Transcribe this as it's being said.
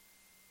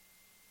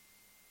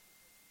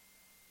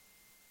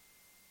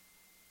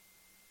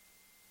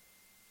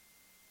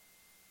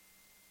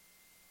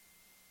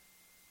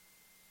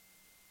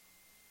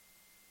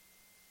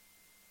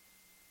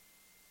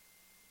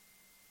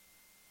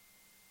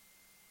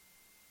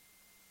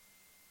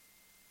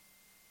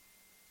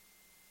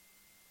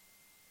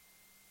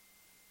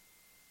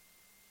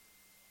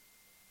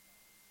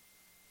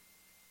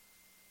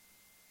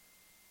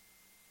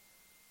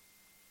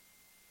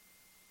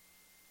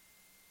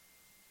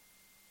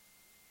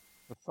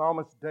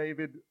psalmist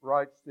David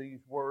writes these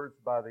words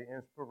by the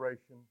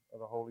inspiration of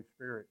the Holy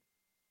Spirit.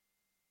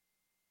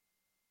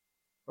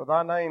 For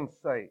thy name's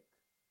sake,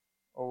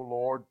 O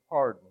Lord,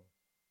 pardon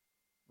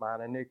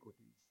mine iniquities,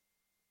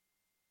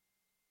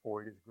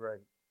 for it is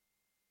great.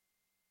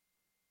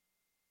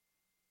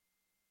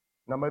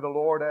 Now may the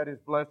Lord add His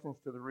blessings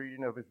to the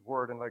reading of His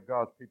Word, and let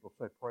God's people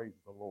say, praise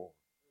the Lord.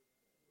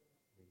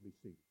 Be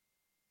seated.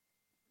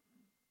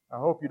 I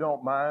hope you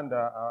don't mind.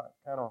 I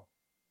kind of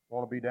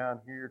want to be down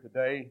here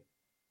today,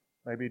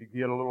 maybe to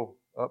get a little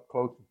up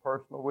close and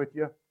personal with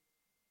you.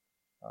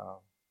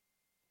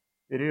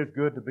 It is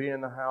good to be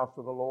in the house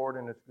of the Lord,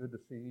 and it's good to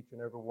see each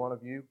and every one of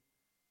you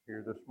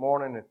here this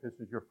morning. If this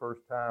is your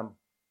first time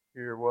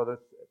here with us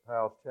at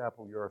Powell's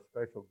Chapel, you're a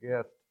special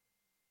guest,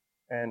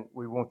 and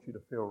we want you to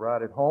feel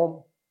right at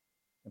home.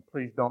 And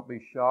please don't be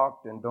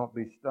shocked and don't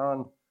be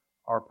stunned.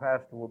 Our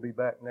pastor will be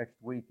back next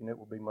week, and it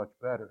will be much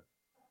better.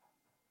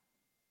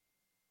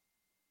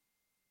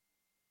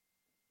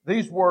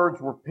 These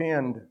words were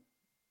penned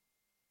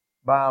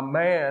by a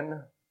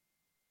man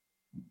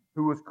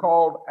who was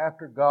called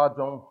after God's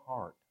own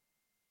heart.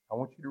 I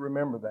want you to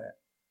remember that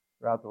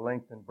throughout the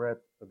length and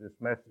breadth of this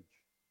message.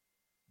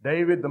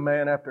 David, the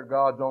man after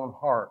God's own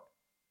heart.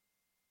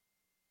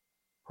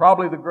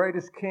 Probably the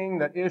greatest king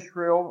that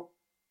Israel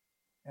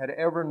had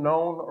ever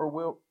known or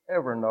will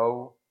ever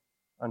know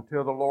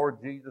until the Lord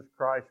Jesus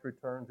Christ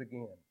returns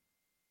again.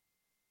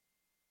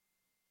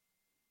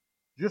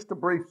 Just a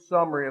brief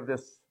summary of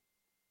this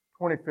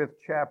 25th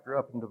chapter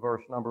up into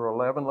verse number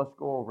 11. Let's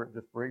go over it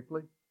just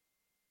briefly.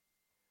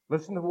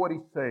 Listen to what he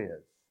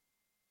says.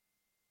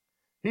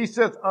 He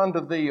says,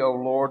 unto thee, O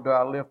Lord, do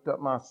I lift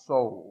up my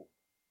soul.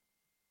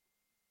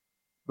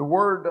 The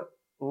word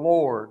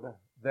Lord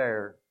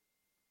there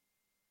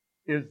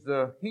is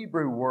the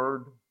Hebrew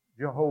word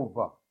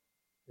Jehovah.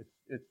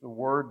 It's the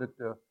word that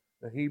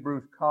the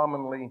Hebrews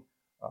commonly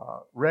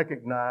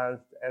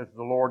recognized as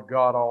the Lord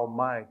God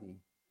Almighty.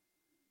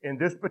 In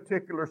this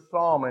particular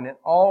psalm and in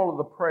all of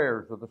the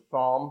prayers of the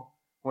psalm,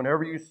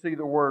 whenever you see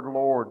the word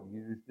Lord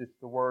used, it's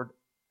the word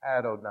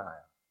Adonai.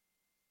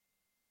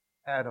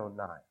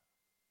 Adonai.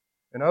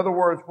 In other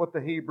words, what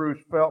the Hebrews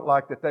felt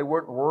like that they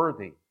weren't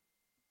worthy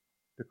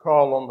to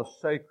call on the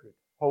sacred,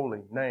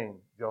 holy name,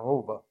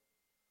 Jehovah.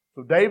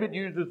 So David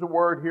uses the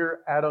word here,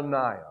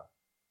 Adonai.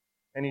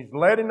 And he's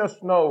letting us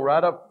know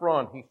right up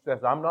front, he says,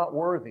 I'm not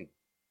worthy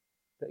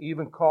to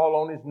even call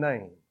on His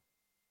name.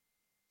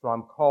 So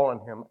I'm calling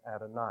Him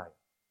Adonai.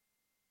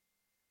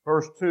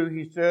 Verse 2,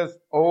 he says,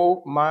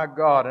 Oh my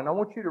God. And I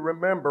want you to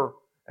remember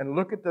and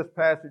look at this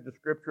passage of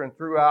Scripture, and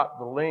throughout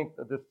the length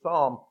of this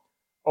psalm,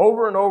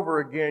 over and over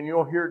again,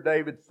 you'll hear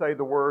David say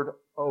the word,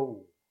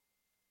 oh.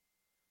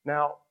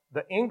 Now,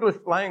 the English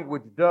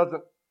language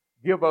doesn't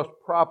give us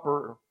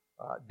proper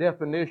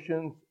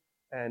definitions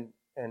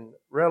and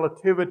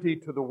relativity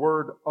to the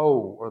word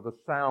oh, or the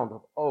sound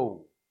of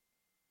oh.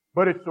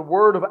 But it's a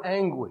word of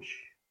anguish.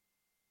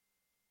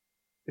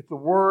 It's a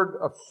word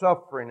of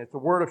suffering. It's a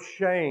word of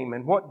shame.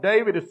 And what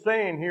David is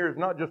saying here is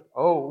not just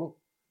oh,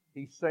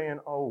 he's saying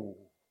oh,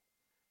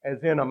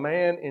 as in a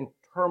man in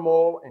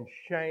turmoil and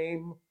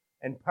shame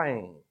and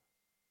pain.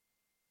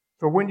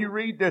 So when you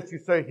read this, you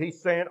say,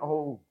 he's saying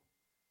oh.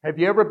 Have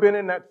you ever been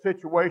in that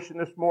situation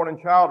this morning,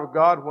 child of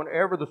God,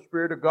 whenever the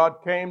Spirit of God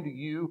came to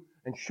you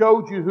and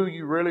showed you who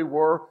you really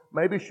were,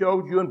 maybe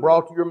showed you and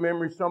brought to your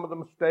memory some of the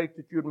mistakes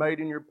that you had made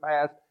in your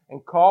past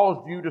and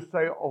caused you to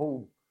say,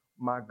 oh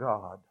my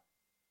God.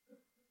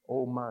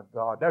 Oh my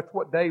God. That's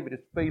what David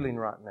is feeling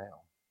right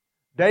now.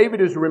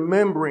 David is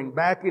remembering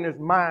back in his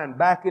mind,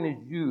 back in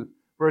his youth.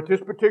 For at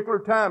this particular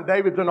time,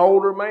 David's an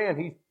older man.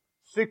 He's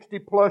 60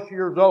 plus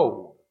years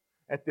old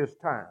at this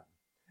time.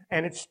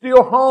 And it's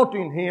still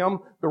haunting him,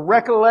 the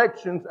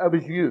recollections of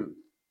his youth,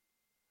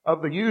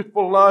 of the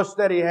youthful lust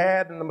that he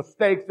had and the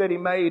mistakes that he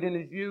made in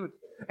his youth.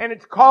 And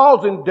it's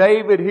causing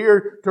David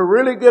here to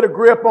really get a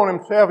grip on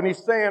himself. And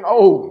he's saying,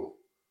 oh,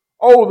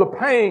 the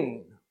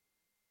pain,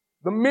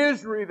 the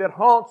misery that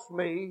haunts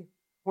me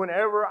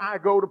whenever I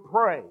go to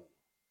pray.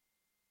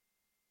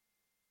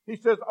 He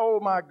says, oh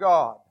my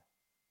God.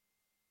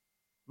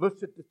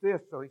 Listen to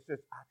this. So he says,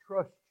 I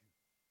trust you.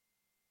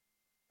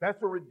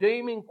 That's a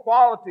redeeming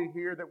quality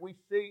here that we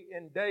see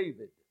in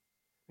David.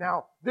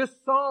 Now, this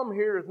psalm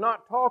here is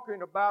not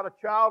talking about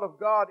a child of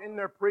God in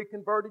their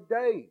pre-converted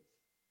days.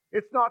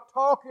 It's not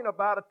talking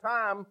about a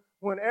time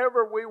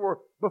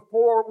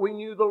before we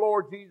knew the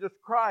Lord Jesus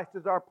Christ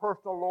as our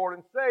personal Lord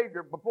and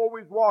Savior, before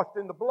we was washed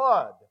in the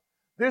blood.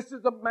 This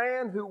is a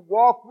man who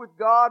walked with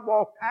God,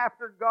 walked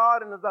after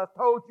God, and as I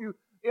told you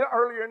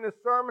earlier in this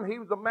sermon, he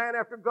was a man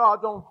after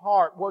God's own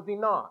heart, was he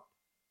not?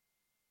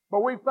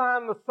 But we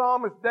find the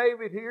psalmist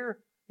David here,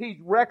 he's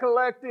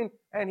recollecting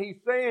and he's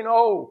saying,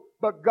 oh,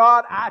 but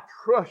God, I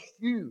trust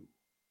you.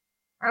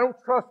 I don't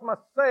trust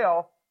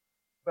myself,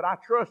 but I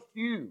trust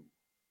you.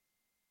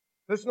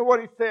 Listen to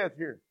what he says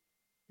here.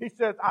 He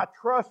says, I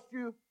trust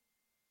you.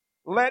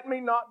 Let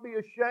me not be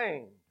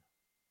ashamed.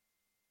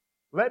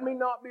 Let me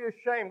not be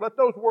ashamed. Let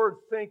those words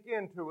sink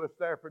into us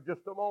there for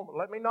just a moment.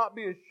 Let me not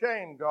be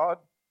ashamed, God.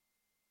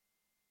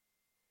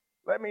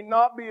 Let me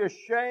not be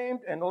ashamed,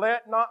 and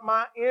let not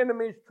my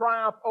enemies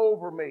triumph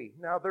over me.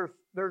 Now,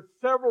 there's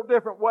several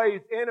different ways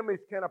enemies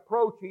can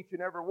approach each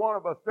and every one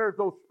of us. There's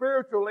those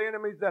spiritual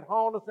enemies that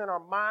haunt us in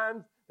our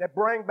minds, that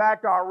bring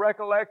back to our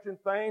recollection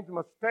things,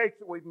 mistakes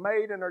that we've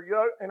made in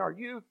our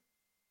youth.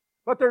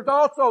 But there's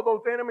also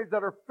those enemies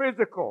that are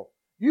physical.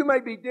 You may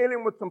be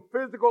dealing with some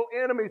physical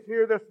enemies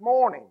here this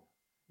morning.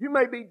 You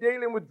may be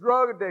dealing with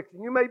drug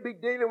addiction. You may be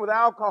dealing with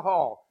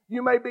alcohol.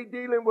 You may be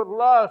dealing with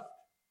lust.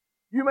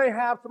 You may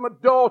have some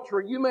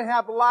adultery. You may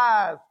have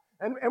lies.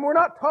 And we're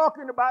not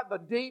talking about the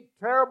deep,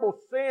 terrible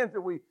sins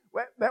that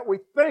we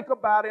think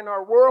about in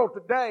our world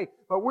today,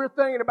 but we're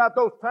thinking about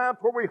those times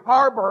where we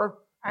harbor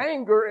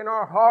anger in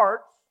our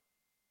hearts.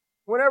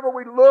 Whenever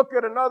we look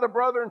at another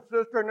brother and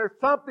sister and there's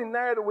something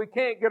there that we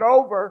can't get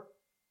over,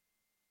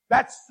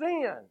 that's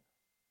sin.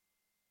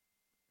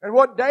 And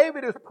what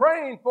David is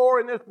praying for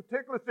in this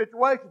particular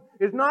situation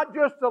is not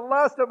just the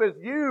lust of his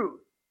youth,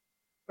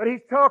 but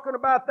he's talking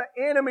about the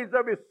enemies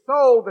of his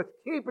soul that's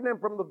keeping him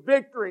from the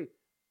victory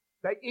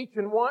that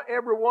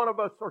every one of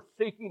us are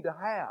seeking to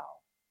have.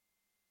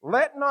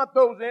 Let not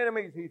those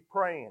enemies, he's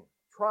praying,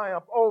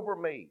 triumph over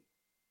me.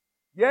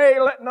 Yea,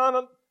 let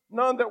none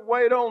that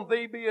wait on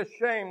thee be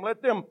ashamed.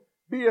 Let them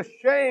be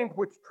ashamed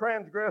which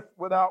transgress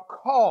without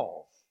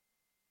cause.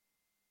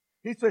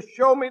 He says,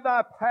 show me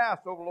thy path,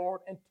 O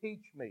Lord, and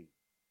teach me.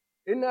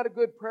 Isn't that a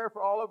good prayer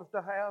for all of us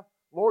to have?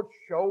 Lord,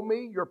 show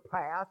me your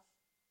path.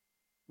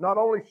 Not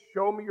only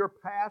show me your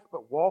path,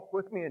 but walk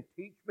with me and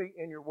teach me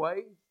in your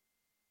ways.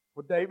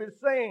 What David is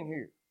saying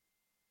here.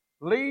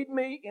 Lead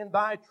me in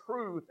thy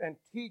truth and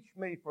teach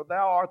me, for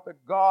thou art the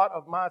God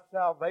of my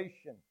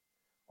salvation.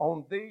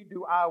 On thee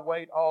do I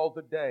wait all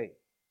the day.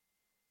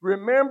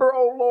 Remember,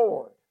 O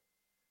Lord,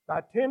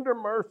 thy tender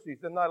mercies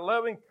and thy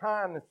loving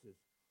kindnesses,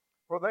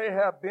 for they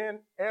have been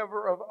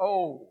ever of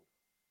old.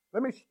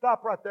 Let me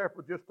stop right there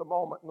for just a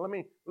moment, and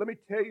let me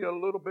tell you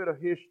a little bit of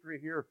history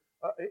here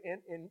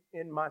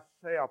in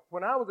myself.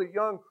 When I was a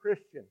young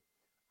Christian,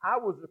 I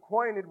was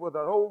acquainted with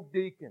an old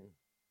deacon.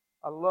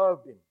 I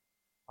loved him.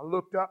 I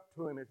looked up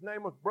to him. His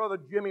name was Brother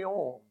Jimmy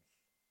Orms.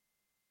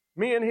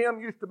 Me and him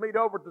used to meet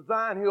over at the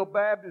Zion Hill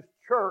Baptist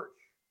Church,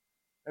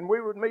 and we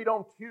would meet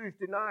on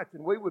Tuesday nights,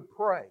 and we would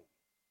pray.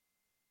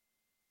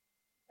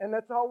 And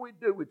that's all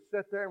we'd do. We'd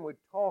sit there and we'd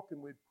talk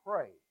and we'd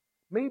pray.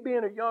 Me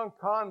being a young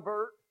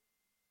convert,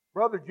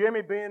 Brother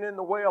Jimmy being in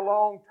the way a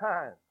long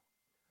time,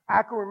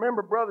 I can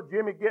remember Brother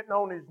Jimmy getting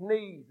on his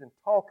knees and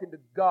talking to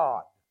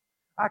God.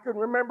 I can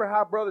remember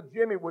how Brother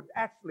Jimmy would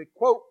actually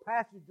quote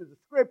passages of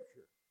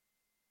Scripture.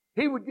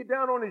 He would get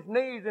down on his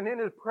knees, and in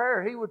his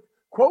prayer he would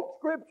quote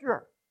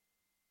Scripture.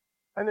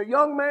 And the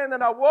young man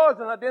that I was,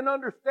 and I didn't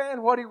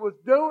understand what he was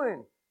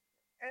doing.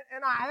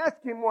 And I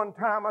asked him one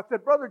time, I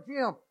said, Brother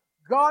Jim,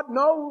 God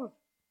knows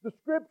the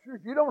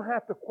Scriptures. You don't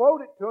have to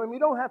quote it to him. You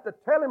don't have to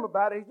tell him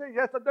about it. He said,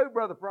 yes, I do,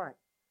 Brother Frank.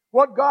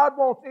 What God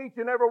wants each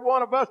and every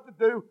one of us to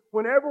do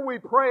whenever we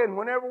pray and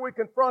whenever we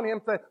confront Him,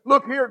 say,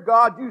 look here,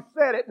 God, you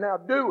said it, now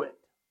do it.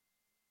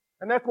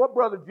 And that's what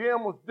Brother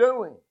Jim was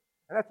doing.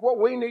 And that's what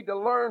we need to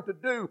learn to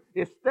do,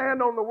 is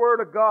stand on the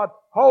Word of God,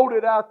 hold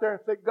it out there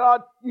and say,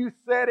 God, you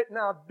said it,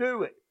 now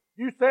do it.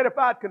 You said if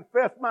I'd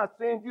confess my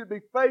sins, you'd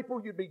be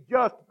faithful, you'd be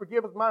just to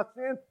forgive us my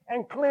sins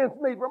and cleanse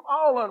me from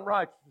all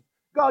unrighteousness.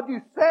 God, you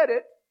said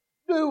it,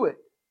 do it.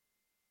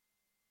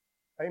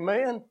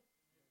 Amen?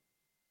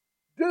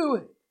 Do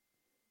it.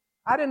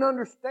 I didn't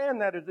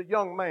understand that as a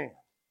young man.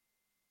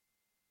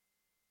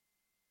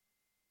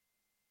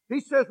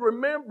 He says,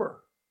 remember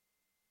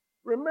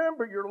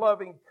your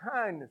loving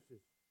kindnesses.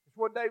 That's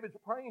what David's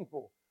praying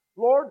for.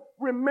 Lord,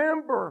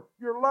 remember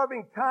your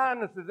loving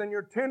kindnesses and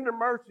your tender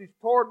mercies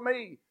toward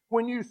me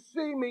when you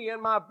see me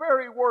in my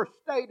very worst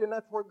state, and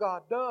that's what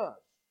God does.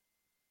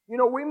 You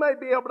know, we may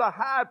be able to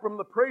hide from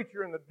the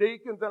preacher and the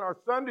deacons and our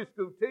Sunday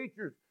school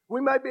teachers.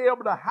 We may be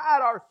able to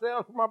hide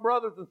ourselves from our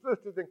brothers and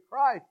sisters in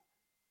Christ.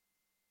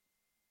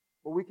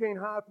 But we can't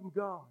hide from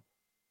God.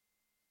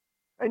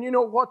 And you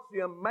know what's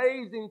the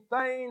amazing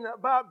thing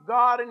about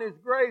God and His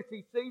grace?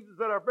 He sees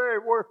us at our very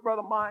worst,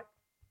 Brother Mike,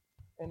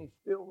 and He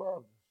still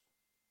loves us.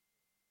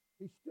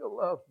 He still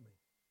loves me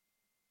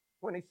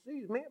when He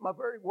sees me at my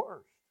very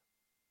worst.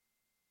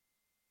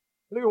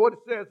 Look at what it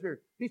says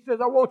here. He says,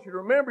 I want you to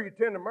remember your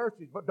tender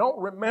mercies, but don't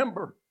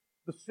remember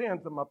the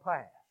sins of my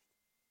past.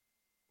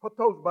 Put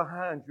those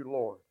behind you,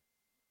 Lord.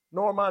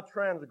 Nor my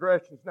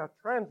transgressions. Now,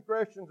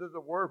 transgressions is a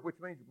word which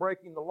means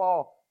breaking the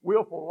law,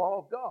 willful law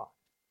of God.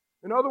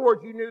 In other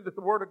words, you knew that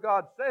the Word of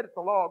God said it,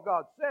 the law of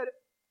God said it.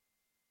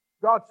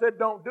 God said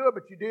don't do it,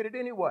 but you did it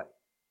anyway.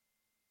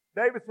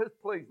 David says,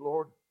 please,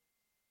 Lord,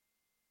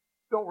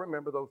 don't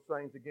remember those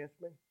things against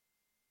me.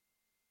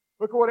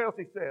 Look at what else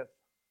he says.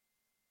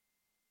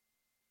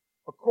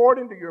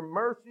 According to your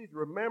mercies,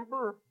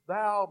 remember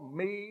thou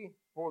me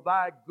for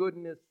thy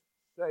goodness'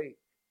 sake.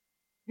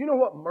 You know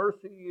what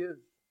mercy is?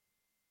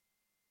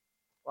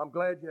 Well, I'm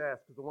glad you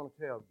asked, because I want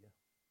to tell you.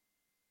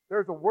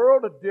 There's a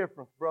world of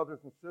difference, brothers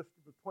and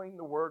sisters, between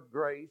the word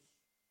grace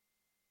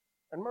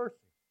and mercy.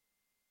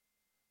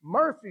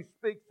 Mercy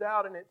speaks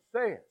out and it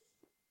says,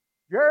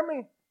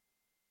 Jeremy,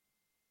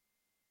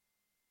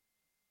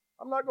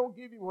 I'm not going to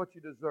give you what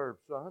you deserve,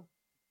 son.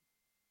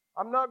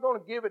 I'm not going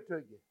to give it to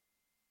you.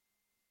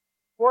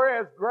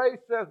 Whereas Grace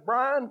says,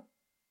 Brian,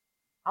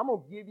 I'm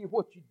going to give you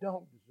what you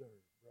don't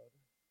deserve, brother.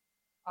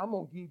 I'm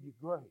going to give you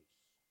grace.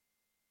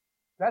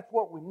 That's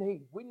what we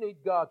need. We need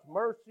God's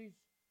mercies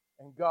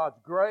and God's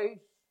grace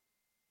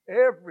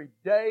every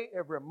day,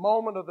 every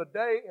moment of the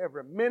day,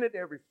 every minute,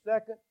 every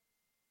second.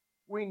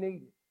 We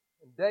need it.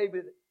 And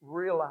David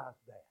realized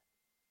that.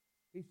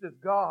 He says,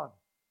 God,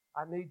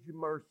 I need your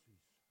mercies.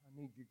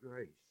 I need your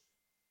grace.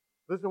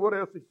 Listen what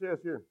else he says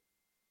here.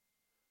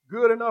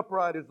 Good and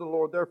upright is the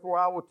Lord, therefore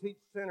I will teach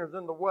sinners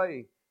in the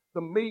way.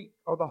 The meek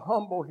or the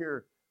humble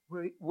here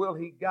will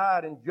he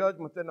guide in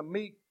judgment, and the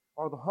meek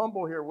or the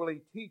humble here will he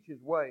teach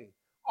his way.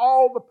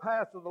 All the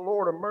paths of the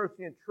Lord are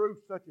mercy and truth,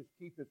 such as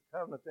keep his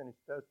covenants and his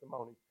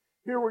testimonies.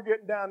 Here we're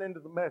getting down into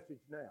the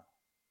message now.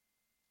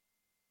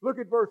 Look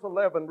at verse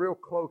 11 real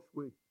close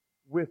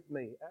with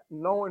me,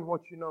 knowing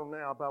what you know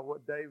now about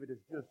what David has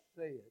just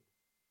said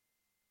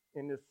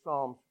in this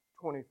Psalms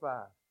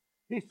 25.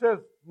 He says,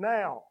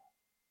 now,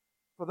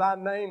 for thy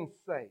name's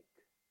sake,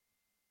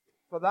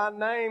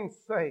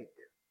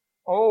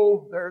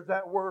 oh, there's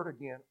that word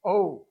again,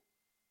 oh,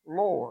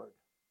 Lord,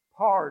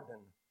 pardon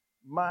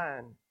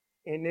mine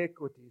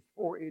iniquities,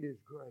 for it is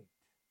great.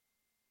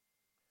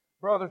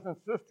 Brothers and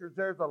sisters,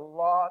 there's a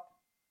lot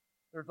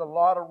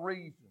of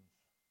reasons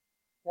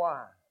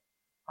why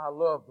I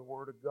love the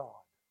Word of God.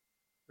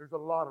 There's a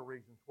lot of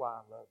reasons why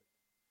I love it.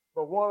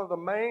 But one of the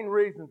main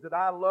reasons that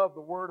I love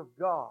the Word of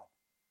God,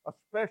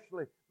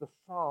 especially the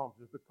Psalms,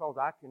 is because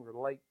I can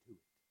relate to it.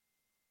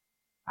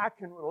 I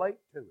can relate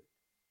to it.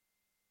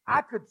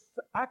 I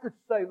could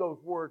say those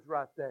words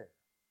right there.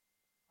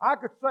 I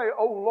could say,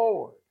 oh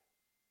Lord,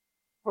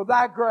 for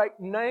thy great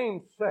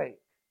name's sake,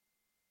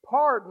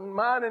 pardon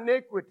mine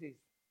iniquities,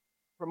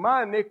 for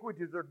my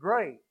iniquities are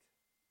great.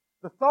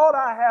 The thought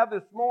I have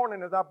this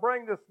morning as I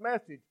bring this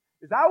message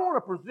is I want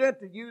to present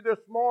to you this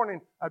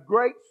morning a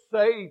great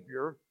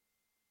Savior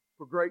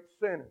for great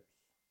sinners.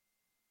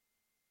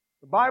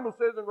 The Bible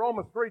says in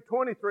Romans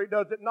 3:23,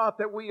 does it not,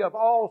 that we have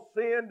all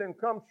sinned and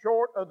come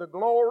short of the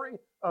glory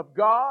of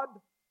God?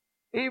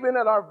 Even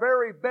at our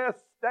very best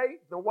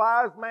state, the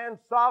wise man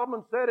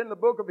Solomon said in the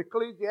book of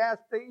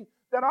Ecclesiastes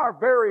that our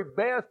very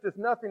best is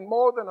nothing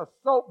more than a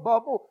soap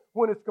bubble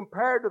when it's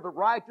compared to the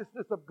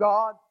righteousness of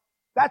God.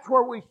 That's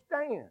where we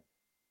stand.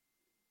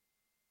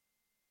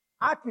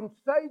 I can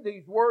say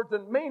these words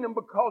and mean them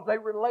because they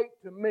relate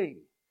to me.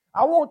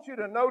 I want you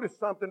to notice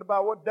something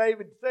about what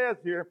David says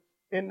here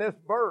in this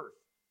verse.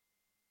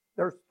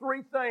 There's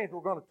three things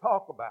we're going to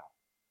talk about.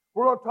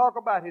 We're going to talk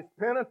about his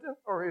penitence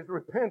or his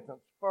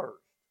repentance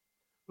first.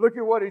 Look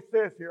at what he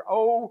says here.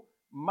 Oh,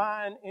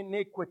 mine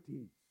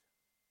iniquities.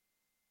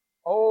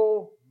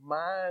 Oh,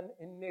 mine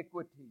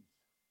iniquities.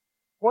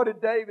 What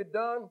had David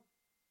done?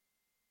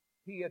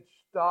 He had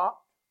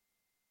stopped.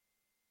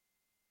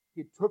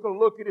 He took a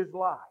look at his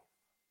life.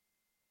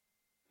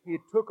 He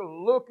took a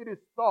look at his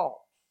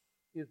thoughts,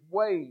 his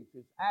ways,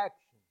 his actions,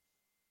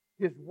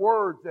 his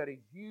words that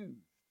he's used,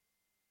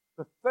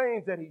 the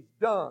things that he's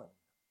done.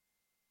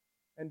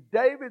 And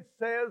David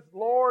says,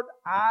 Lord,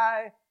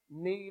 I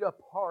need a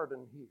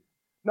pardon here.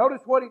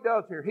 Notice what he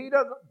does here. He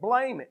doesn't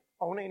blame it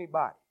on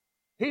anybody.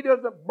 He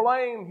doesn't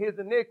blame his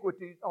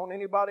iniquities on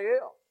anybody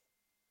else.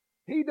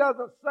 He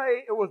doesn't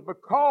say it was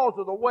because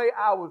of the way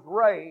I was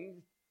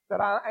raised that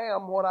I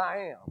am what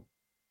I am.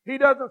 He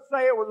doesn't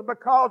say it was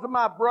because of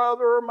my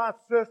brother or my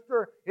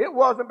sister. It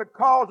wasn't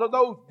because of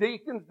those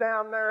deacons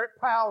down there at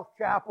Powell's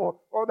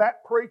Chapel or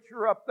that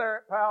preacher up there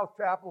at Powell's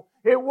Chapel.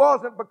 It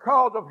wasn't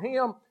because of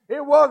him.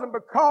 It wasn't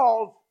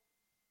because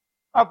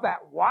of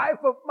that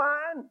wife of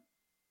mine.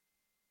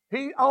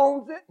 He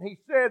owns it. He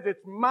says,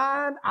 it's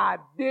mine. I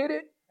did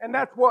it. And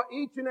that's what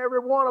each and every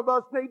one of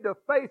us need to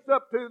face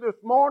up to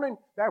this morning,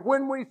 that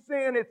when we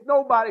sin, it's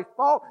nobody's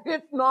fault.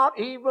 It's not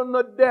even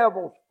the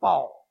devil's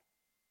fault.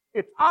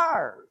 It's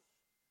ours.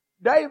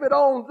 David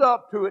owns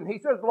up to it, and he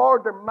says,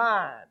 Lord, they're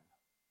mine.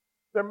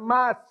 They're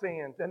my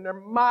sins, and they're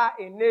my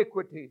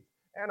iniquities,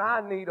 and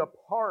I need a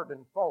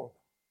pardon for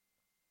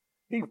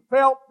them. He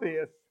felt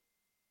this.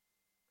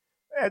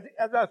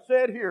 As I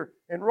said here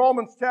in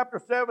Romans chapter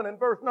 7 and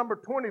verse number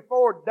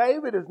 24,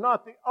 David is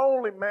not the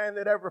only man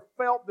that ever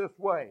felt this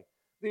way.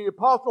 The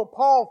Apostle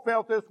Paul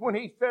felt this when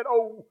he said,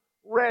 oh,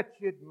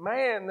 wretched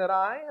man that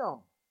I am.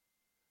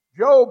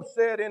 Job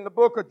said in the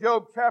book of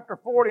Job chapter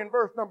 40 and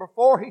verse number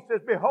 4, he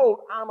says, behold,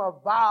 I'm a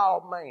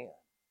vile man.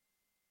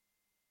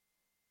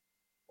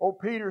 Old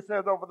Peter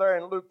says over there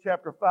in Luke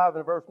chapter 5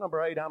 and verse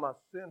number 8, I'm a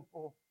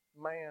sinful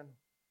man,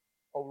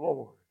 O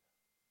Lord.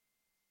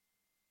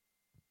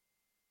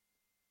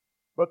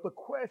 But the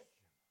question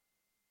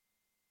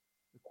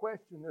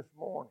this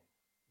morning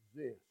is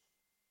this.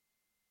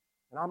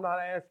 And I'm not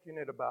asking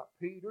it about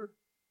Peter.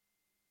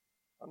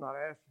 I'm not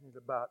asking it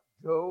about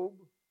Job.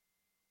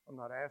 I'm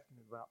not asking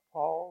it about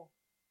Paul.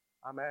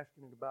 I'm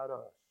asking it about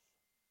us.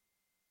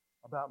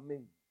 About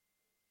me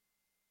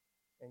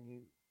and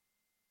you.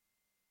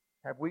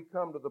 Have we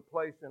come to the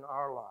place in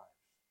our lives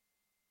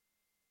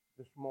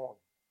this morning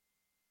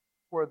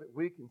where that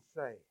we can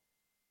say,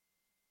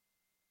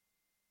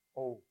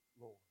 "Oh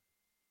Lord,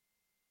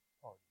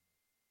 pardon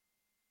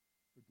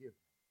me, forgive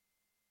me,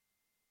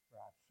 for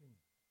I've sinned.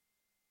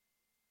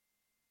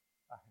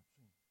 I have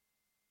sinned."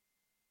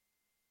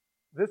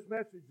 This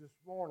message this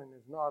morning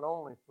is not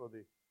only for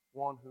the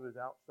one who is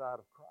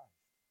outside of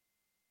Christ,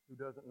 who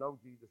doesn't know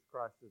Jesus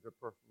Christ as their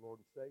personal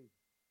Lord and Savior,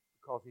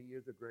 because He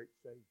is a great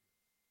Savior.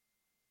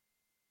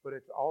 But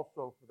it's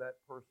also for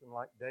that person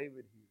like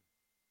David here,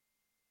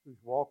 who's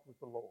walked with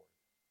the Lord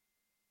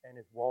and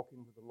is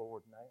walking with the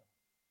Lord now.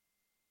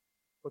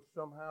 But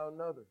somehow or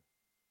another,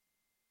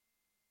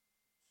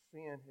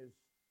 sin has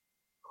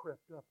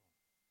crept up on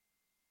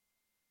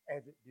him,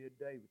 as it did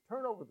David.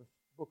 Turn over to the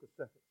book of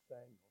 2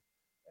 Samuel.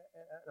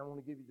 And I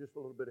want to give you just a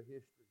little bit of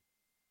history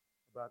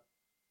about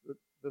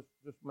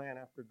this man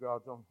after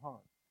God's own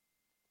heart.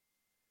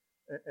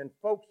 And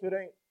folks, it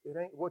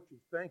ain't what you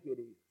think it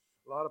is.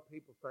 A lot of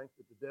people think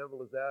that the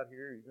devil is out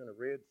here. He's in a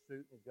red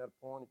suit and he's got a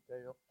pointed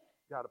tail,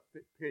 got a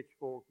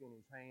pitchfork in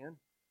his hand,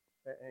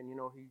 and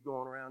he's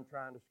going around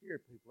trying to scare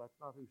people. That's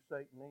not who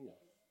Satan is.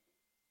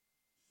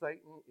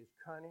 Satan is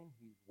cunning.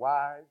 He's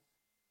wise.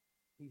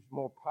 He's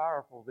more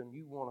powerful than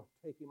you want to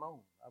take him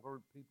on. I've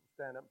heard people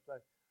stand up and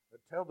say,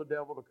 "Tell the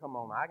devil to come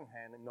on. I can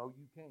handle him." No,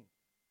 you can't.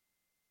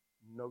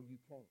 No, you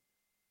can't.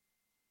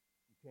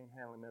 You can't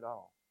handle him at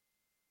all.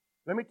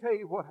 Let me tell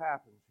you what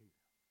happens here.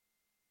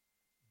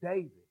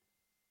 David,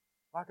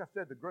 like I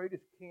said, the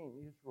greatest king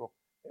Israel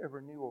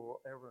ever knew or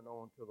will ever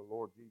know until the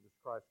Lord Jesus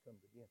Christ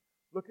comes again.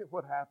 Look at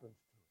what happens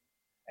to him.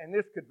 And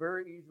this could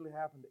very easily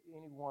happen to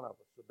any one of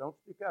us. So don't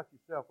stick out your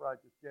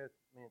self-righteous chest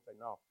at me and say,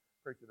 "No,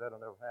 preacher, that'll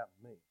never happen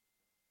to me."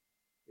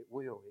 It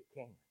will. It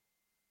can.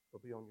 So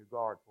be on your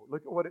guard for it.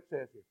 Look at what it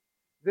says here.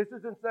 This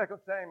is in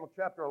 2 Samuel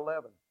chapter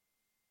 11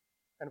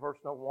 and verse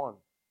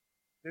 1.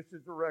 This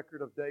is the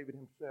record of David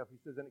himself. He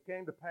says, "And it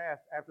came to pass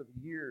after the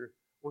year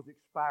was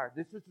expired."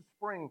 This is the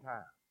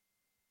springtime,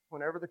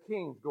 whenever the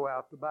kings go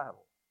out to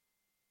battle.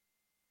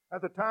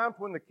 At the times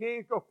when the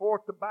kings go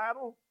forth to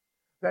battle,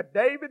 that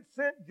David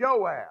sent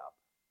Joab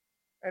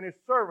and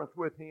his servants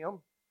with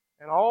him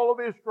and all of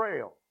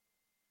Israel.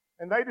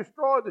 And they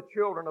destroyed the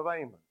children of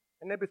Ammon,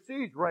 and they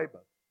besieged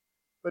Rabbah.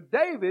 But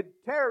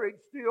David tarried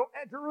still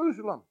at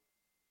Jerusalem.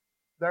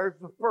 There's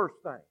the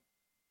first thing.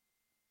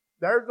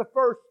 There's the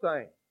first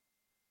thing.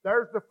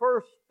 There's the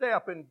first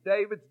step in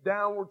David's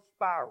downward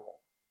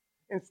spiral.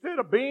 Instead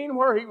of being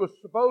where he was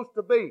supposed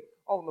to be,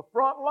 on the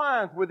front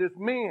lines with his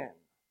men,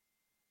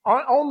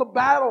 on the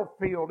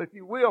battlefield, if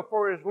you will,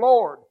 for his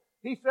Lord,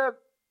 he said,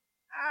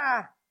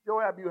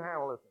 "Joab, you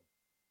handle this one.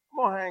 I'm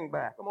going to hang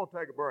back. I'm going to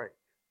take a break."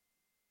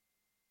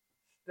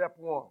 Step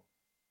one,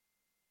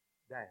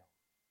 down.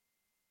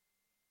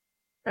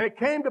 And it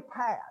came to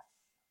pass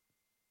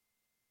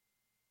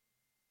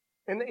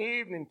in the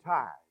evening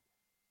tide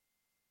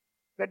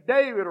that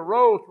David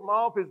arose from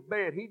off his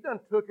bed. He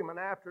done took him an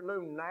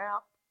afternoon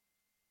nap.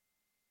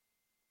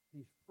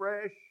 He's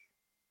fresh,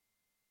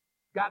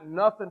 got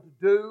nothing to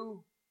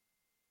do.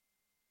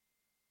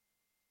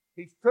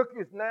 He's took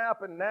his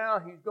nap and now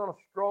he's going to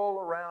stroll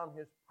around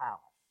his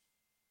palace.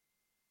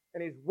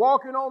 And he's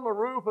walking on the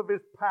roof of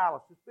his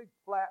palace, this big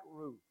flat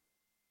roof.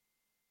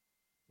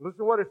 Listen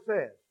to what it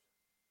says.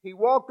 He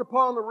walked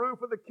upon the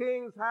roof of the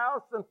king's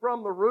house, and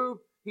from the roof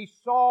he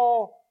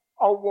saw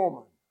a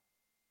woman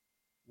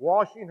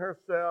washing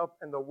herself,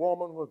 and the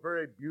woman was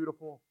very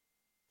beautiful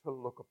to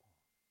look upon.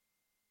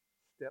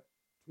 Step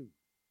 2.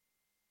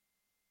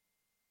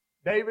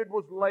 David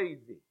was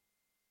lazy.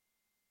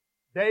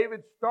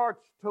 David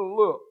starts to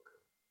look.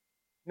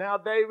 Now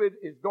David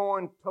is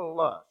going to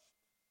lust.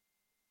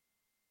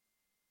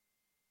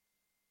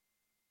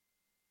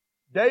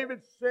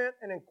 David sent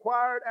and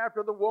inquired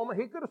after the woman.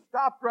 He could have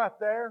stopped right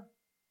there,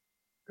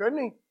 couldn't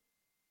he?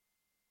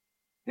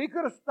 He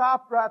could have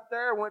stopped right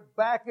there, went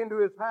back into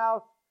his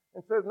house,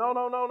 and says,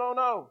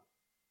 no.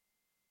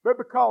 But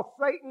because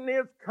Satan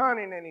is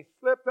cunning and he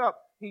slipped up,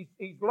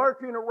 he's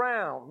lurking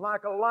around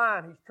like a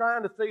lion. He's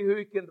trying to see who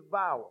he can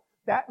devour.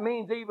 That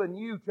means even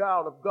you,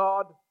 child of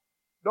God.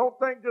 Don't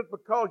think just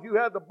because you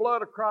have the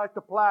blood of Christ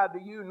applied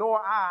to you, nor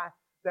I,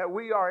 that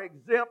we are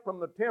exempt from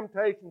the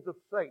temptations of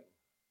Satan.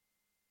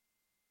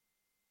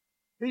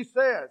 He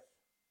says,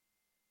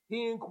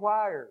 he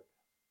inquired.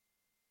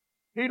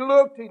 He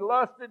looked, he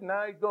lusted,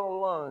 now he's going to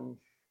lunge.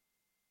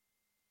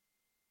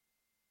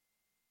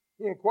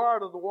 He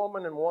inquired of the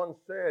woman, and one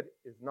said,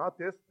 "Is not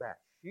this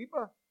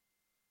Bathsheba,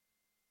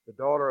 the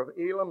daughter of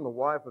Elam, the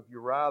wife of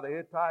Uriah the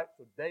Hittite?"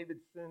 So David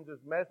sends his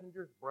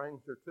messengers,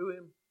 brings her to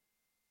him.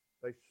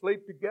 They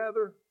sleep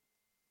together.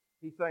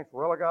 He thinks,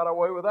 "Well, I got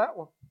away with that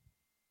one.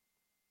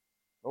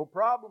 No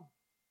problem.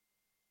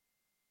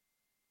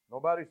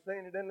 Nobody's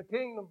seen it in the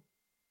kingdom.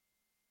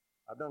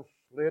 I done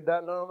slid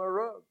that under the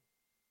rug."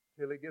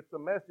 Till he gets a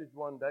message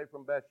one day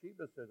from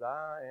Bathsheba, says,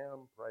 "I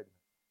am pregnant."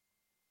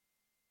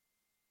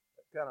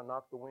 That kind of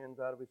knocked the winds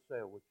out of his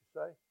sail, would you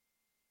say?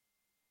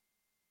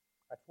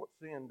 That's what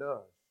sin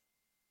does.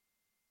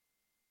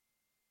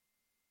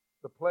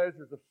 The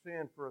pleasures of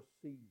sin for a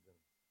season.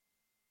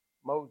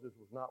 Moses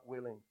was not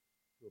willing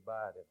to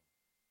abide in them.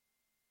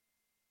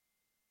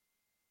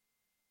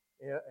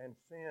 Yeah, and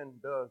sin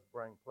does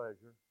bring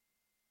pleasure.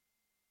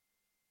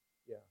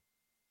 Yeah.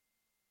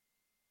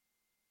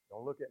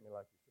 Don't look at me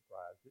like you're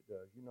surprised. It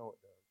does. You know it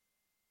does.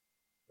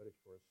 But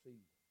it's for a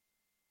season.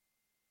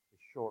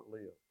 It's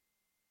short-lived.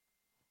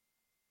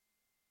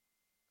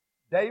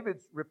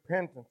 David's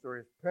repentance or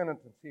his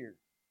penitence here,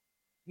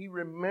 he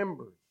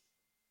remembers.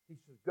 He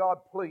says, God,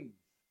 please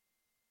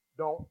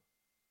don't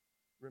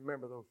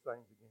remember those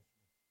things against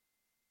me.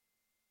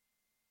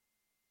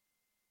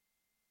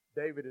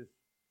 David is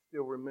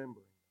still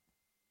remembering.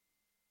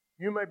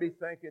 You may be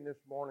thinking this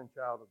morning,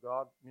 child of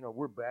God,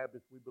 we're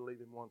Baptists. We believe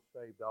in once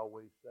saved,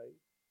 always saved.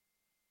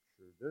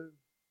 Sure do.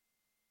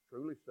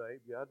 Truly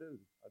saved. Yeah, I do.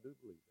 I do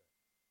believe that.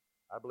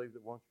 I believe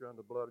that once you're under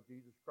the blood of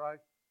Jesus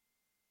Christ,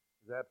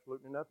 there's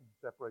absolutely nothing to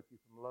separate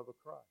you from the love of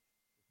Christ.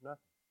 There's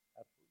nothing.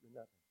 Absolutely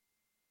nothing.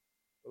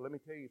 But let me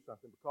tell you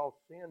something. Because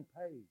sin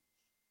pays,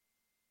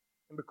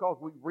 and because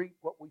we reap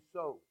what we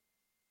sow,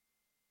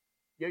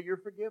 yeah,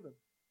 you're forgiven.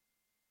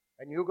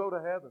 And you'll go to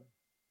heaven.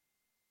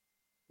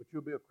 But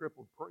you'll be a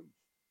crippled priest.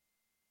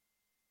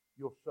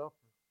 You'll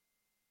suffer.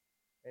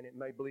 And it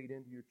may bleed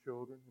into your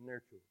children and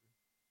their children.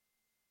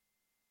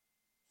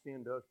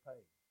 Sin does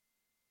pay.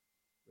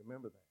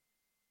 Remember that.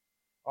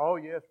 Oh,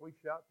 yes, we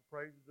shout the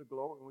praises of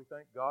glory and we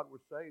thank God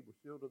we're saved.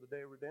 We're sealed to the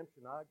day of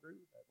redemption. I agree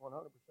with that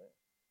 100%.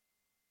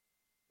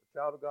 The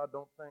child of God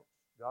don't think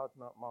God's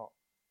not mocked.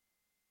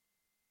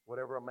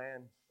 Whatever a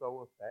man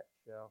soweth, that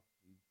shall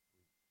he reap.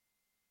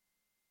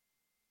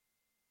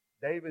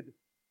 David's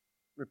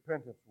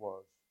repentance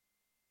was,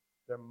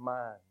 they're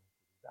mine.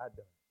 I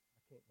done it.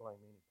 I can't blame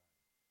anybody.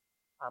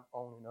 I'm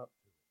owning up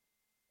to it.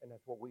 And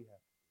that's what we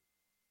have to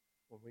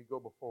do. When we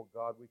go before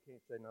God, we can't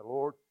say, now,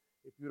 Lord,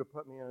 if you'd have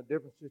put me in a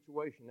different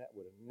situation, that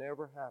would have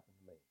never happened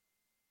to me.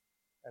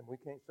 And we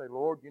can't say,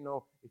 Lord,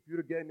 if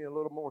you'd have gave me a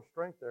little more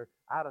strength there,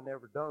 I'd have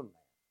never done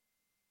that.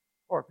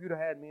 Or if you'd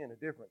have had me in a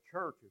different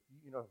church, if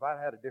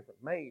I'd had a different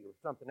maid or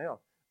something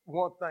else.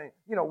 One thing,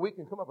 we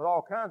can come up with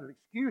all kinds of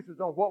excuses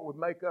on what would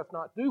make us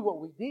not do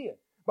what we did.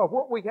 But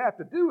what we have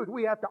to do is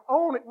we have to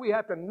own it. We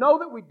have to know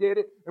that we did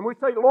it. And we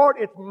say, Lord,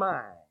 it's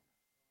mine.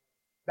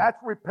 That's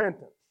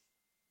repentance.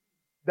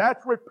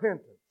 That's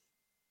repentance.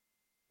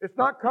 It's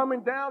not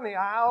coming down the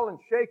aisle and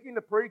shaking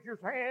the preacher's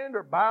hand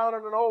or bowing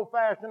at an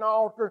old-fashioned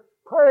altar,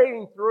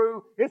 praying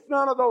through. It's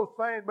none of those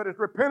things, but it's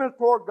repentance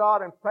toward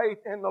God and faith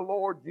in the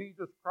Lord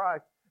Jesus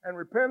Christ. And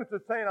repentance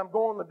is saying, I'm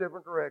going in a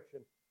different direction.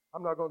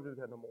 I'm not going to do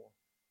that no more.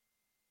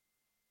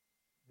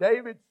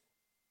 David's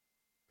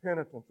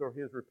penitence or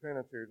his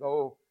repentance here is,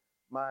 oh,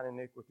 mine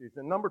iniquities.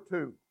 And number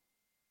 2,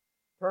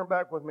 turn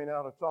back with me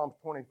now to Psalms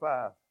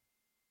 25.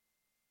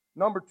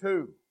 Number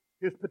 2,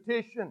 his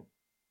petition.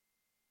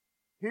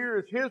 Here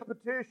is his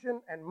petition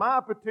and my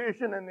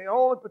petition and the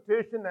only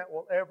petition that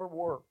will ever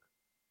work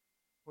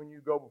when you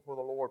go before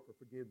the Lord for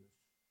forgiveness.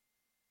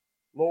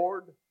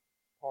 Lord,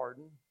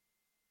 pardon.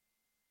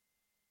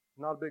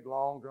 It's not a big,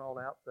 long,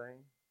 drawn-out thing.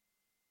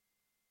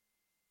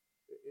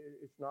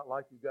 It's not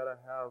like you've got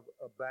to have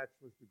a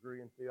bachelor's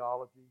degree in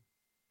theology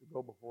to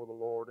go before the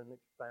Lord and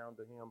expound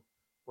to Him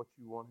what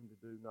you want Him to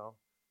do. No.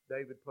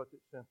 David puts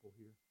it simple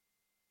here.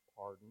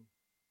 Pardon.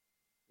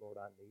 Lord,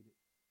 I need it.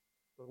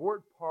 The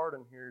word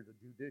pardon here is a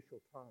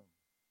judicial term.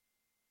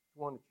 It's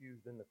one that's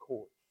used in the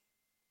courts.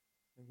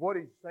 And what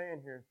he's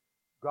saying here,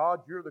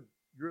 God, you're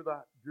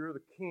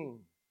the king.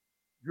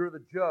 You're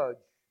the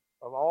judge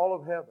of all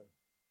of heaven.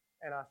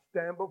 And I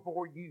stand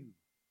before you.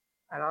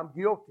 And I'm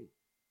guilty.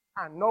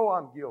 I know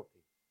I'm guilty.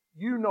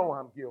 You know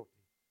I'm guilty.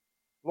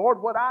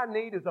 Lord, what I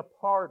need is a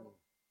pardon.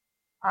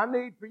 I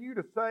need for you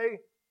to say,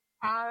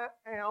 I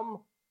am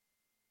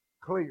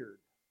cleared.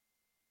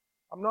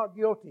 I'm not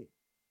guilty.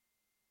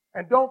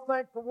 And don't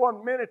think for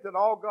 1 minute that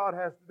all God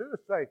has to do is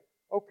say,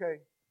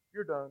 okay,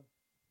 you're done.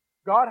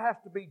 God has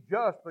to be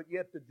just, but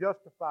yet the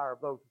justifier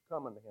of those who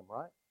come unto Him,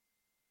 right?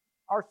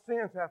 Our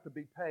sins have to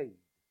be paid.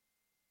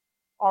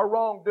 Our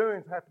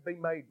wrongdoings have to be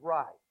made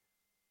right.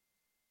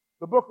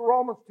 The book of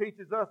Romans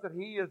teaches us that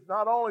He is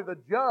not only the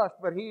just,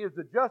 but He is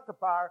the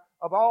justifier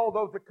of all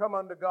those that come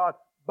unto God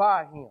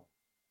by Him.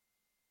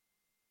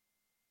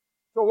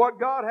 So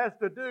what God has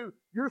to do,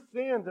 your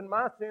sins and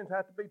my sins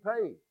have to be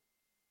paid.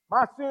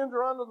 My sins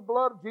are under the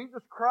blood of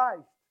Jesus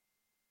Christ.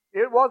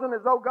 It wasn't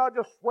as though God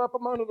just swept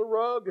them under the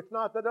rug. It's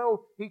not that,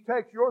 He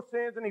takes your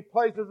sins and He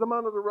places them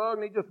under the rug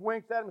and He just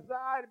winks at them and says,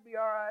 it'll be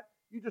all right.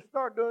 You just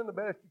start doing the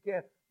best you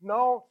can.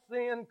 No,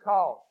 sin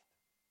costs.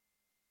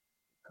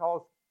 It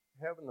costs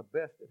heaven the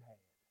best it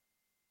has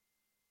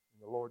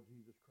in the Lord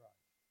Jesus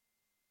Christ.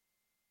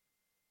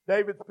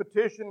 David's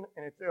petition,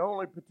 and it's the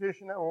only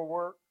petition that will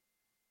work.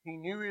 He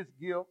knew his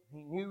guilt.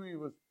 He knew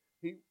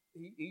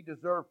he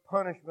deserved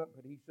punishment,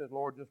 but he said,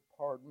 Lord, just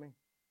pardon me.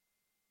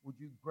 Would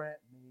you grant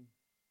me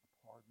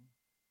a pardon?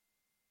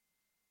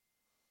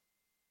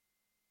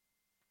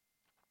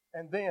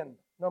 And then,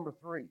 number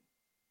 3,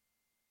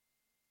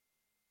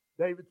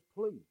 David's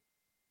plea.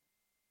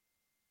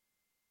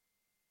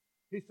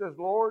 He says,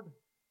 Lord,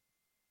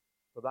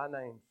 for thy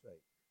name's sake.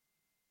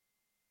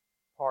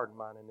 pardon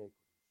mine iniquities,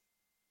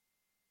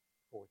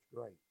 for it's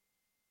great.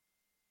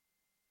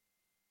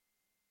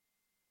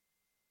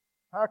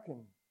 How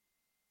can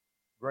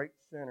great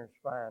sinners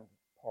find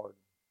pardon?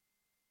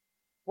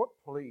 What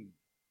plea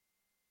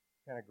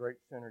can a great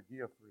sinner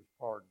give for his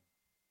pardon?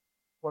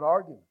 What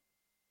argument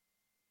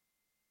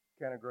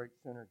can a great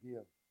sinner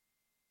give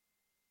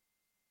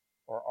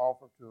or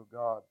offer to a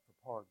God for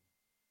pardon?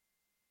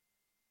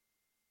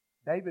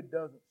 David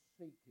doesn't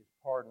seek his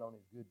pardon on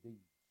his good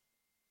deeds.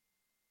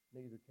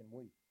 Neither can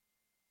we.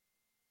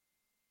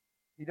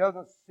 He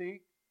doesn't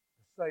seek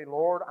to say,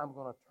 Lord, I'm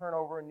going to turn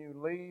over a new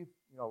leaf.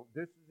 You know,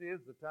 this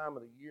is the time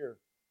of the year.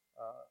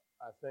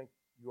 I think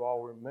you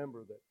all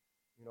remember that,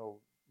 you know,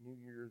 New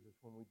Year's is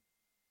when we,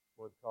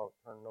 what they call it,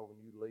 turning over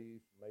new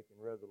leaves, making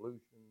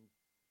resolutions,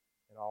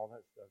 and all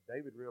that stuff.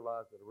 David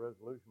realized that a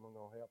resolution wasn't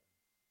going to help him.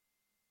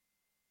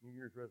 New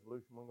Year's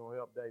resolution wasn't going to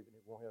help David.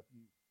 It won't help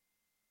you.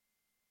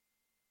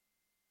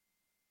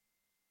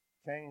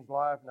 Change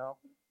life? No.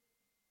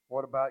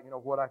 What about, you know,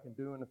 what I can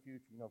do in the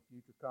future? You know,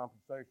 future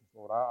compensations.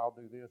 Lord, I'll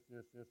do this, and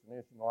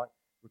this. You know, like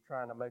we're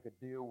trying to make a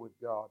deal with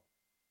God,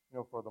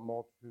 you know, for the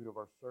multitude of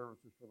our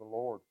services for the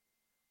Lord.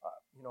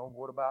 You know,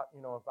 what about,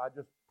 you know, if I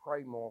just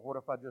pray more? What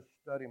if I just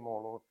study more,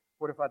 Lord?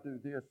 What if I do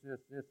this,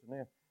 and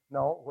this?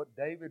 No, what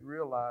David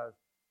realized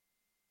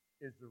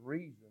is the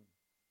reason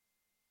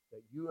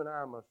that you and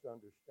I must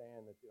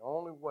understand that the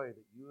only way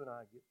that you and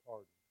I get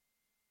pardoned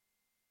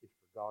is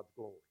for God's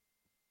glory.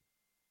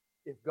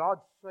 If God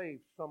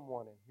saves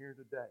someone in here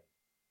today,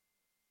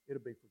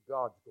 it'll be for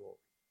God's glory.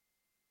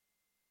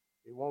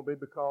 It won't be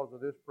because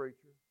of this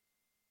preacher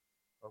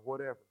or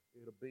whatever.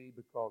 It'll be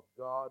because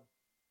God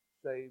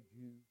saved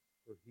you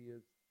for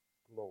His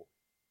glory.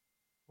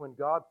 When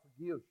God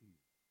forgives you,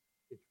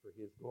 it's for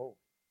His glory.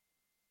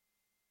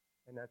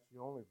 And that's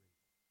the only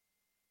reason.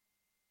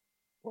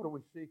 What are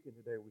we seeking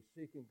today? We're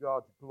seeking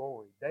God's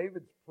glory.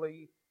 David's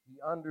plea, he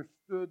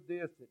understood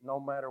this, that no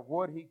matter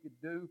what he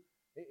could do,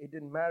 it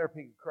didn't matter if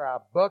he could cry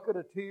a bucket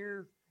of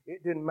tears. It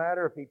didn't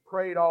matter if he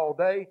prayed all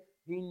day.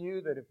 He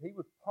knew that if he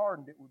was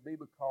pardoned, it would be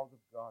because of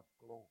God's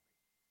glory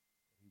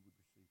that he would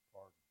receive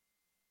pardon.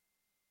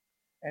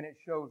 And it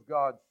shows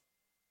God's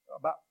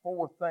about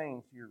four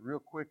things here real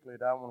quickly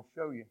that I want to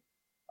show you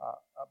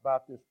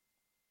about this,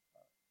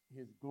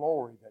 His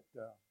glory that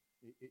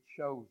it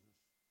shows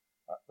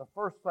us. The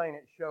first thing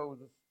it shows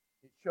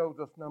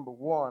us, number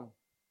one,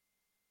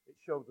 it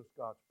shows us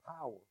God's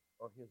power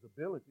or His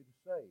ability to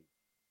save.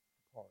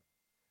 Pardon.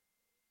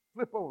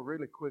 Flip over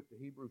really quick to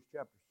Hebrews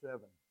chapter 7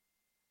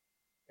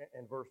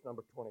 and verse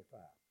number 25.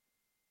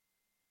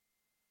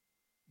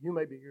 You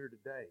may be here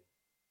today,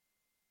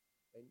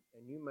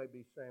 and you may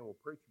be saying, well,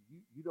 preacher,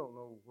 you don't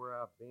know where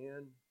I've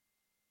been.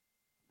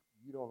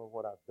 You don't know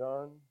what I've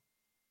done.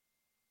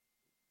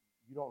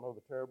 You don't know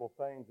the terrible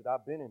things that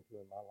I've been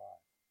into in my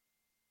life.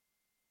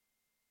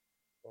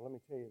 Well, let me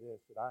tell you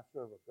this, that I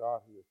serve a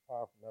God who is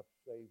powerful enough to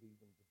save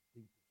even the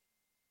deepest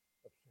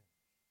of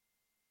sinners.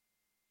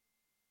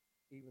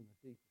 Even the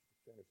deepest of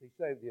sinners. He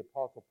saved the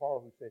Apostle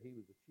Paul, who said he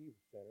was the chief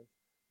of sinners,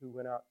 who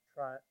went out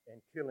trying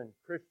and killing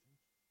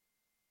Christians.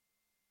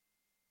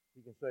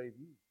 He can save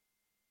you.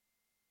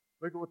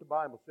 Look at what the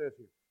Bible says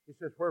here. It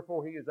says,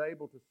 wherefore he is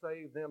able to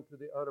save them to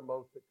the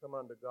uttermost that come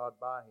unto God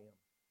by him,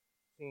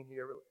 seeing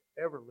he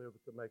ever liveth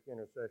to make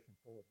intercession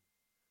for them.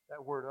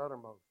 That word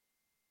uttermost,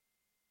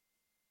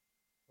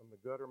 from the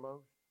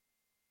guttermost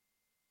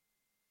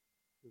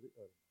to the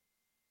uttermost.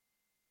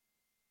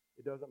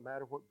 It doesn't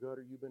matter what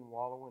gutter you've been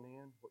wallowing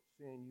in, what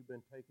sin you've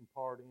been taking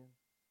part in,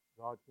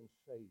 God can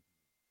save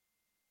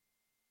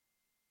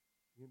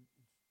you.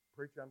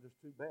 Preacher, I'm just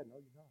too bad. No,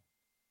 you're not.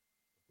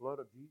 The blood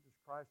of Jesus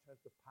Christ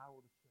has the power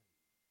to save.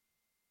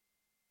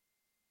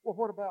 Well,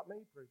 what about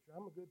me, preacher?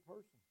 I'm a good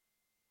person.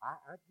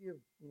 I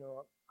give,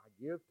 I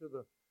give to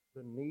the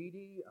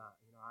needy.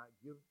 I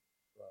give,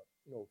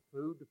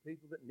 food to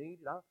people that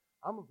need it.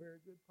 I'm a very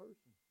good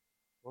person.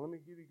 Well, let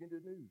me give you good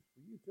news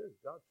for you too.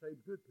 God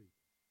saves good people.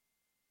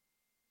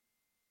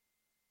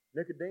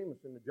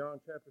 Nicodemus in the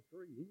John chapter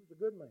 3, he was a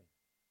good man.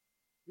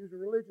 He was a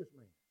religious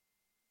man.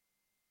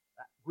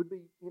 Would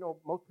be,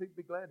 most people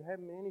be glad to have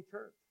him in any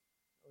church.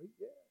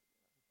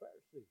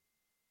 Pharisee.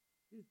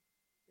 He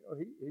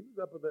was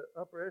up at the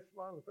upper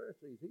echelon of the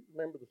Pharisees. He's a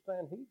member of the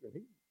Sanhedrin.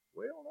 He's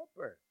way on up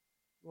there.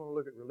 You want to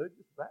look at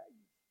religious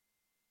values.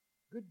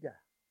 Good guy.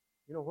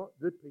 You know what?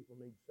 Good people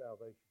need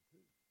salvation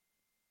too.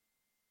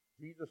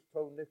 Jesus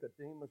told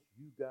Nicodemus,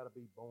 you've got to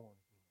be born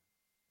again.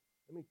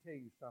 Let me tell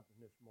you something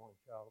this morning,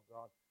 child of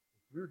God.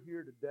 If you're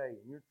here today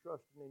and you're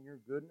trusting in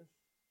your goodness,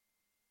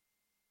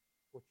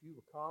 what you've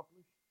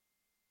accomplished,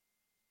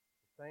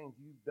 the things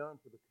you've done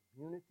for the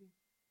community,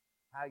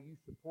 how you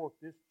support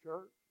this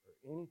church or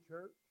any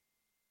church,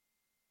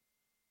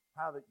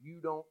 how that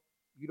you don't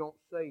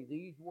say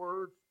these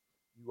words,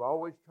 you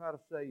always try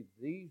to say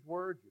these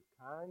words, you're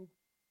kind.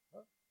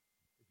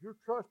 If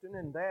you're trusting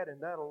in that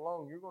and that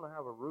alone, you're going to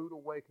have a rude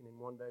awakening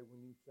one day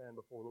when you stand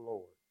before the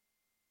Lord.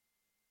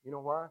 You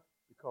know why?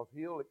 Because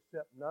He'll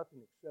accept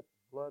nothing except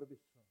the blood of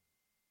His Son.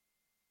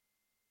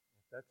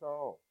 That's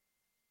all.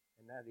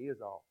 And that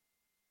is all.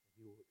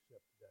 He will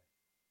accept today.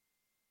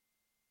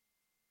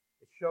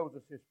 It shows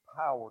us His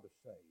power to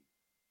save.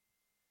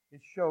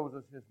 It shows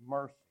us His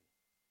mercy.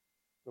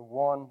 The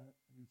one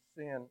who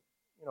sin,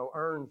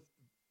 earns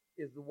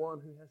is the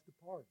one who has to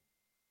pardon.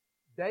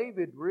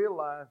 David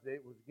realized that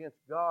it was against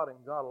God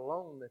and God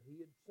alone that he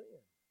had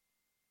sinned.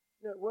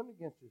 It wasn't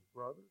against his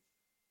brothers.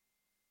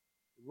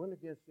 It wasn't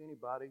against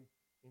anybody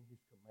in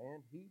his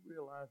command. He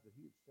realized that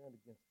he had sinned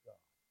against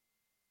God.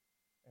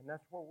 And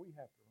that's what we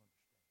have to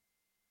understand.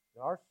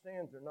 That our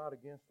sins are not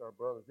against our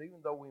brothers,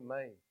 even though we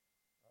may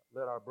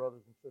let our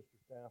brothers and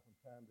sisters down from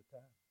time to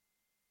time.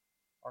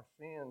 Our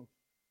sins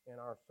and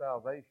our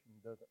salvation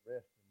doesn't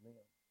rest in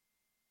them.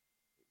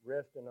 It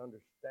rests in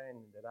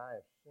understanding that I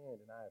have sinned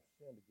and I have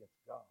sinned against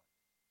God.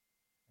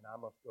 And I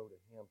must go to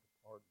Him to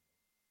pardon me.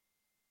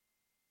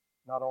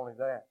 Not only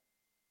that,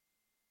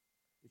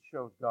 it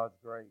shows God's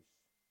grace.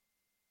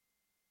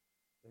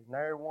 There's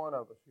nary one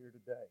of us here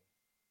today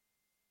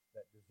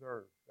that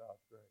deserves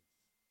God's grace.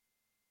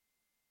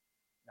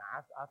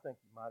 Now, I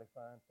think you're mighty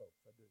fine folks.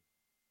 I do.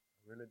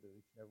 I really do.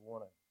 Each and every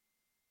one of you.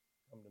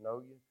 Come to know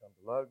you, come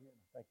to love you,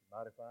 and I think you're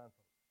mighty fine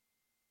folks.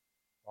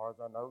 As far as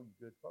I know,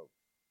 you're good folks.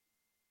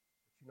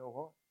 But you know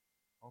what?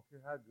 I don't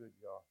care how good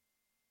you are.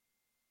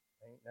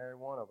 Ain't nary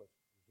one of us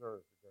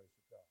deserves the grace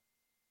of God.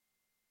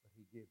 But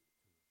He gives it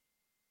to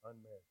us.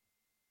 Unmerited,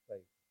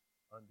 faithful,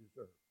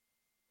 undeserved,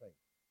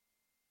 faithful.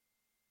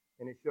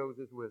 And it shows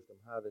His wisdom,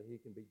 how that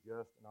He can be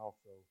just and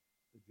also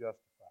the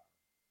justifier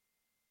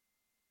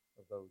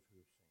of those who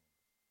have sinned.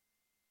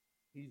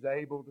 He's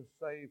able to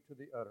save to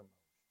the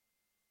uttermost.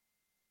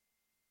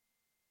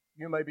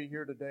 You may be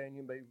here today and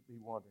you may be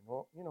wondering,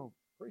 well,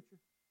 preacher,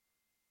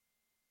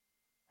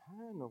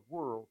 how in the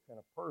world can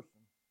a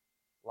person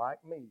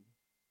like me,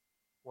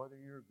 whether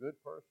you're a good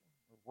person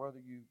or whether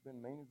you've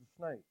been mean as a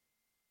snake,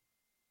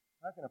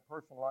 how can a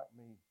person like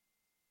me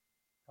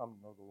come to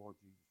know the Lord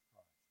Jesus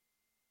Christ?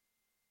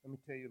 Let me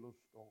tell you a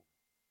little story.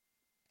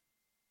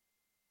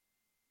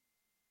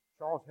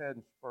 Charles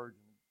Haddon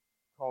Spurgeon,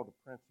 called the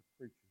Prince of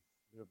Preachers,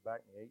 lived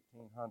back in the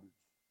 1800s.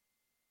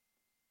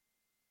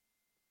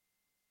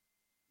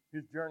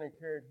 His journey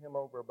carried him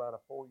over about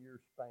a 4-year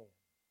span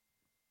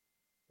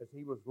as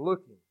he was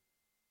looking,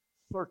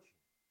 searching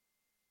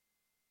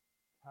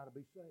how to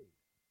be saved.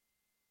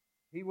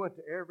 He went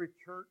to every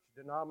church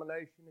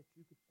denomination that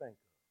you could think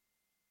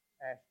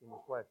of, asking the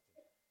question,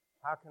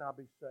 how can I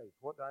be saved?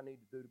 What do I need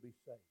to do to be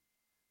saved?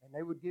 And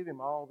they would give him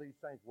all these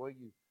things. Well,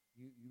 you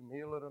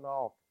kneel at an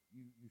altar.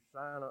 You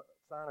sign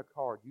a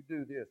card. You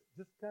do this.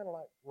 Just kind of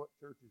like what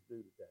churches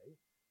do today.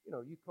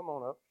 You come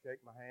on up,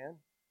 shake my hand,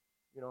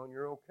 and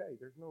you're okay.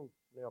 There's no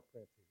nail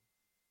prints here.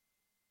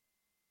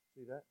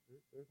 See that?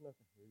 There's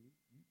nothing here.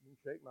 You can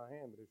shake my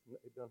hand, but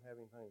it doesn't have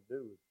anything to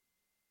do with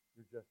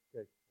your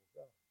justification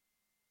before God.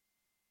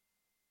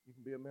 You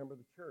can be a member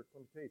of the church.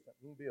 Let me tell you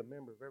something. You can be a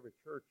member of every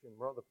church in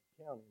Rutherford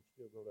County and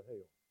still go to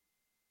hell.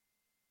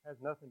 It has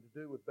nothing to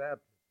do with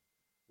baptism.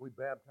 We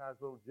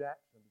baptized little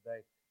Jackson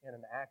today in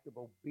an act of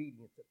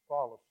obedience that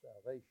follows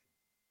salvation.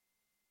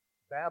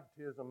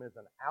 Baptism is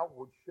an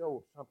outward show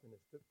of something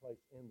that took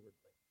place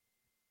inwardly.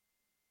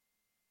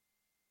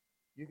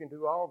 You can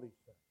do all these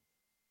things,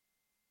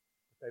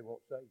 but they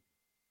won't save you.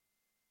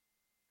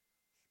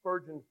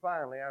 Spurgeon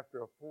finally,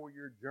 after a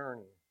 4-year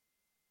journey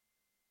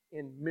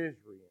in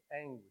misery and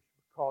anguish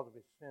because of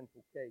his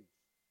sinful case,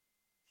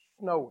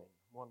 snowing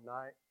one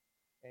night,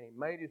 and he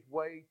made his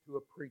way to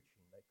a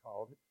preaching, they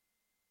called it,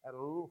 at a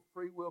little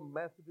Free Will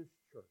Methodist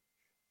church.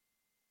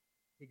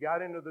 He got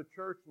into the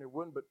church, and there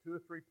wasn't but 2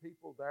 or 3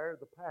 people there.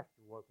 The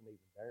pastor wasn't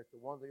even there. So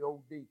one of the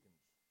old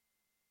deacons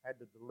had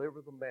to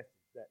deliver the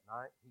message that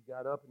night. He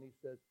got up and he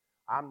says,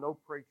 I'm no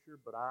preacher,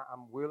 but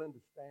I'm willing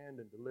to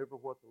stand and deliver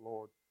what the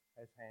Lord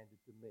has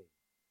handed to me.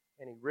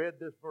 And he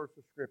read this verse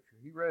of Scripture.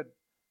 He read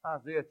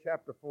Isaiah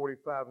chapter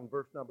 45 and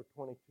verse number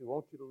 22. I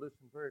want you to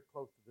listen very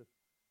close to this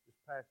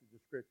passage of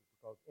Scripture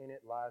because in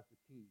it lies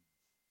the keys.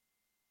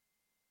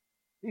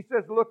 He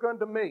says, look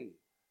unto me.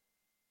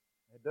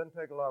 It doesn't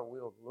take a lot of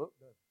will to look,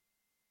 does it?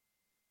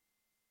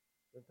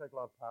 It doesn't take a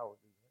lot of power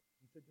to do that.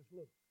 He said, just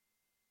look.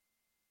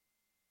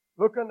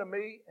 Look unto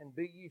me, and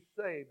be ye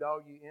saved,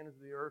 all ye ends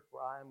of the earth,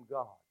 for I am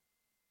God.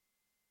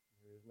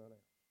 There is none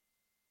else.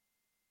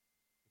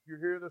 If you're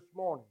here this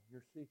morning,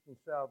 you're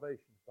seeking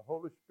salvation. If the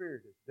Holy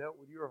Spirit has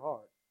dealt with your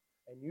heart,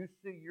 and you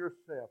see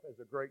yourself as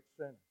a great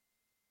sinner,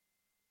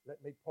 let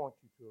me point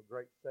you to a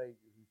great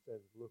Savior who says,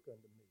 look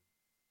unto me.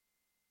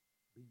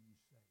 Be ye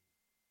saved,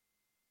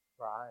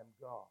 for I am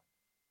God.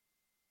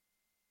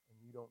 And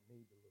you don't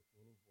need to look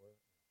anywhere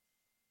else.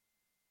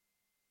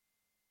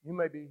 You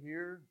may be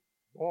here,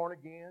 born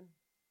again,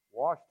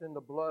 washed in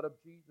the blood of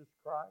Jesus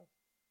Christ,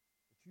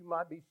 but you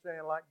might be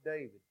saying like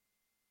David,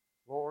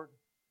 Lord,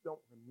 don't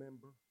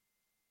remember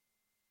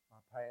my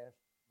past,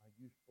 my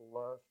youthful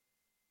lust.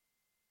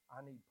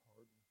 I need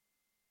pardon.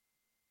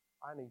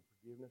 I need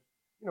forgiveness.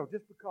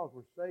 Just because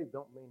we're saved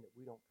don't mean that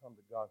we don't come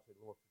to God and say,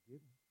 Lord, forgive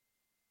me.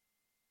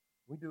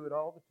 We do it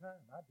all the time.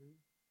 I do.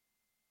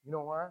 You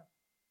know why?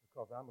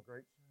 Because I'm a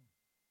great sinner.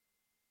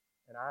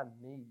 And I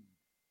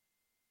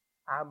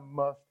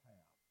must have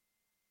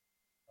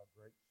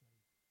great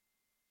Savior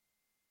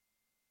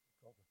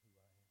because of who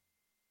I am.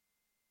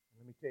 And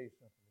let me tell you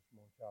something this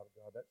morning, child of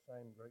God. That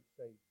same great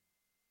Savior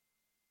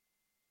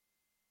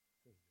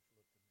says, just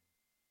look to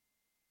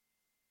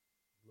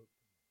me. Look to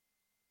me.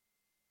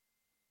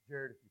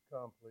 Jared, if you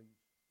come, please.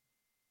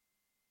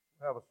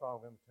 We'll have a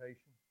song of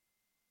invitation.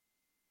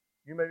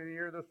 You may be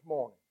here this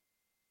morning,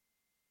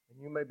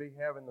 and you may be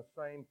having the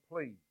same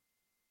plea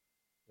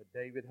that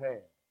David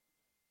had.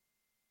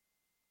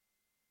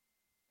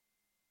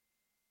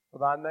 For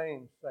thy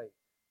name's sake,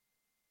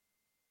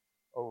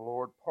 O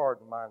Lord,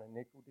 pardon mine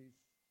iniquities,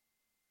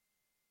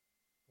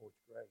 for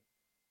it's great.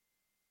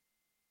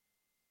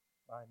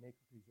 My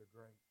iniquities are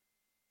great.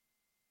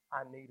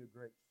 I need a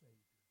great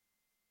Savior.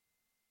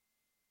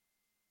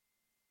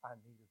 I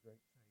need a great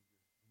Savior.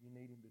 Do you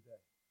need Him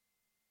today?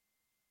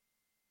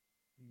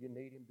 Do you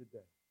need Him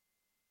today?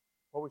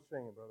 What are we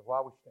singing, brother? Why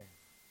are we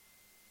standing?